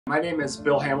My name is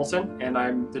Bill Hamilton, and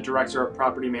I'm the Director of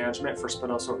Property Management for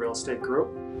Spinoso Real Estate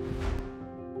Group.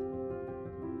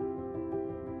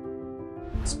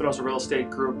 Spinoso Real Estate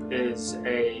Group is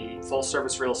a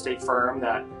full-service real estate firm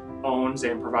that owns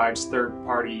and provides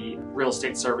third-party real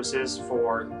estate services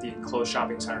for the enclosed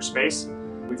shopping center space.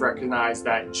 We've recognized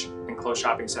that enclosed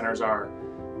shopping centers are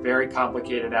very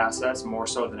complicated assets, more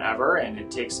so than ever, and it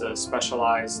takes a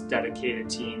specialized, dedicated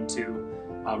team to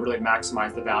really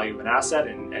maximize the value of an asset,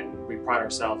 and we pride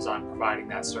ourselves on providing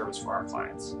that service for our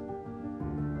clients.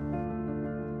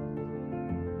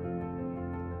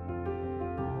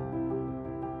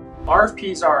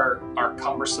 RFPs are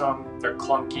cumbersome, they're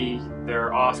clunky,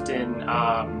 they're often,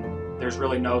 there's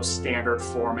really no standard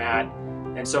format,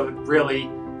 and so really,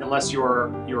 unless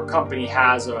your company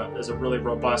has a really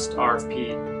robust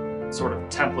RFP sort of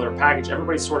template or package,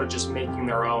 everybody's sort of just making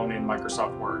their own in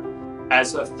Microsoft Word.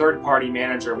 As a third-party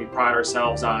manager, we pride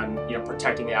ourselves on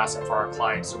protecting the asset for our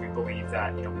clients, so we believe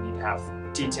that we need to have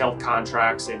detailed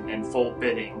contracts and full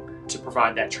bidding to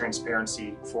provide that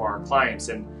transparency for our clients.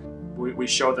 And we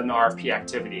show them the RFP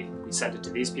activity. We sent it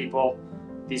to these people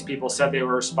said they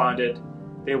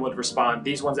would respond.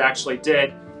 These ones actually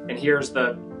did, and here's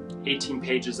the 18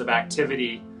 pages of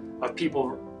activity of people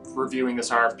reviewing this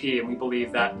RFP, and we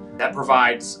believe that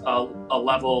provides a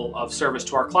level of service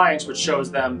to our clients, which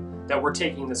shows them that we're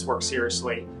taking this work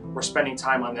seriously, we're spending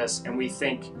time on this, and we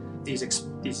think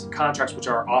these contracts, which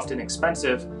are often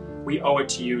expensive, we owe it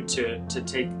to you to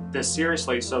take this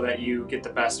seriously so that you get the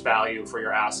best value for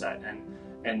your asset.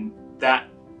 And that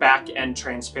back-end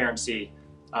transparency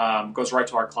goes right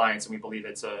to our clients, and we believe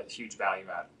it's a huge value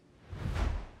add.